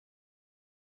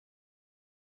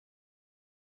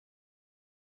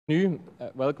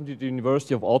Welcome to the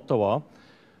University of Ottawa.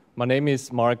 My name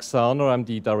is Marc Saner. I'm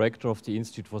the director of the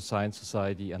Institute for Science,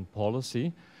 Society and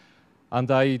Policy. And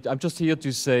I'm just here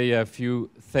to say a few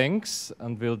thanks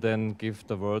and will then give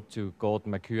the word to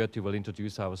Gordon McOuat, who will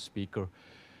introduce our speaker.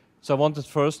 So I wanted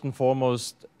first and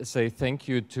foremost say thank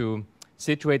you to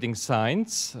Situating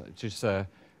Science, which is a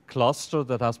cluster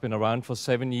that has been around for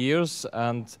 7 years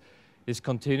and is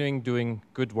continuing doing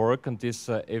good work. And this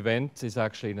event is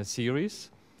actually in a series.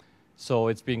 So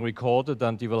it's being recorded,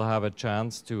 and you will have a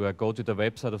chance to go to the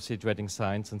website of Situating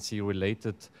Science and see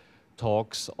related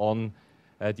talks on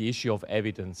the issue of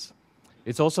evidence.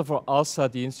 It's also for us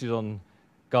at the Institute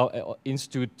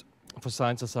for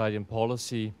Science, Society and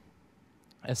Policy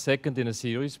a second in a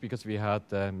series, because we had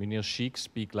Munir Sheikh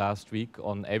speak last week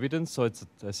on evidence. So it's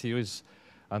a series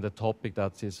and a topic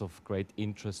that is of great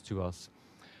interest to us.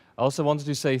 I also wanted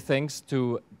to say thanks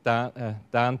to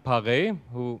Dan Paré,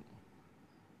 who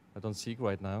I don't see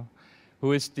right now,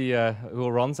 who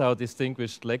runs our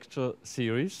distinguished lecture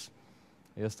series.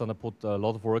 He has put a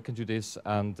lot of work into this,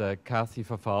 and Kathy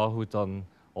Fafar, who done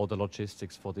all the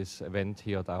logistics for this event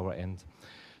here at our end.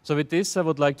 So with this, I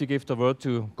would like to give the word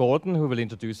to Gordon, who will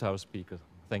introduce our speaker.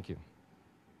 Thank you.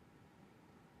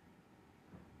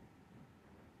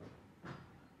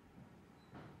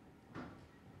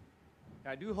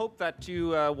 I do hope that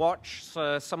you watch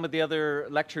some of the other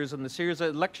lectures in the series.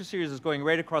 The lecture series is going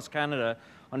right across Canada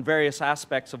on various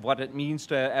aspects of what it means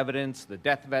to evidence, the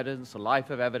death of evidence, the life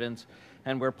of evidence.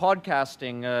 And we're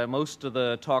podcasting most of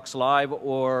the talks live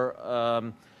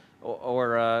or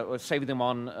saving them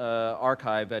on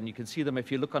archive. And you can see them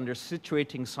if you look under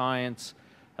Situating Science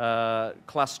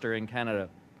cluster in Canada.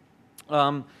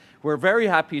 We're very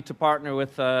happy to partner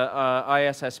with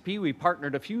ISSP. We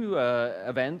partnered a few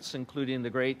events, including the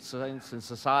Great Science and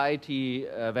Society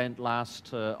event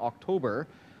last October,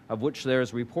 of which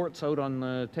there's reports out on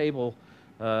the table,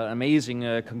 amazing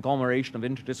conglomeration of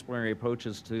interdisciplinary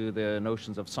approaches to the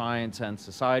notions of science and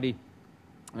society.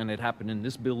 And it happened in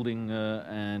this building,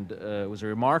 and it was a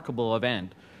remarkable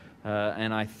event.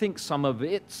 And I think some of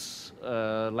its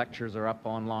lectures are up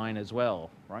online as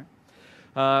well, right?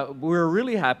 We're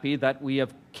really happy that we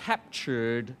have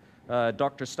captured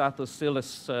Dr. Stathis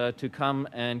Psillos to come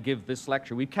and give this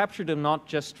lecture. We've captured him not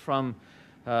just from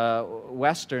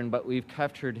Western, but we've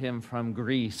captured him from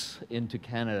Greece into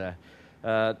Canada.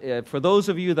 For those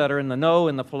of you that are in the know,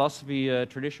 in the philosophy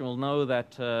tradition, will know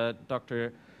that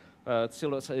Dr.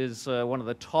 Psillos is one of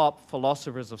the top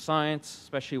philosophers of science,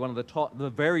 especially one of the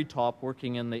very top,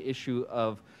 working in the issue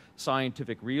of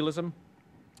scientific realism.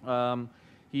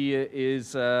 He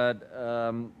is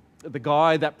the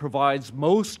guy that provides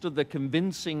most of the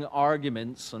convincing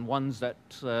arguments, and ones that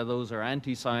those are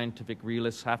anti-scientific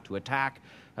realists have to attack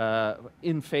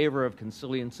in favor of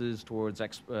consiliences towards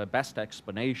best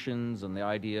explanations and the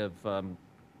idea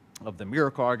of the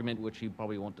miracle argument, which he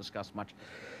probably won't discuss much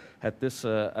at this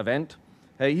event.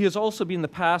 He has also been the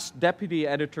past deputy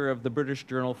editor of the British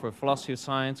Journal for Philosophy of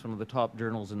Science, one of the top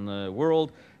journals in the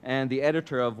world, and the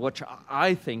editor of which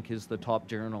I think is the top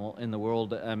journal in the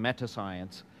world,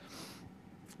 Meta-Science.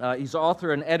 He's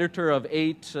author and editor of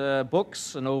 8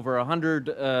 books and over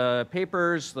 100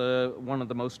 papers. One of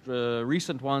the most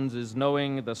recent ones is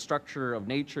Knowing the Structure of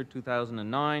Nature,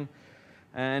 2009,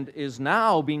 and is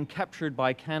now being captured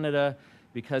by Canada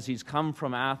because he's come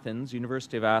from Athens,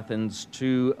 University of Athens,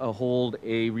 to hold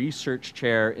a research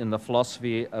chair in the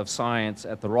philosophy of science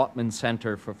at the Rotman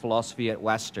Center for Philosophy at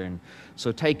Western.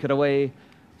 So take it away,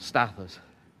 Stathis.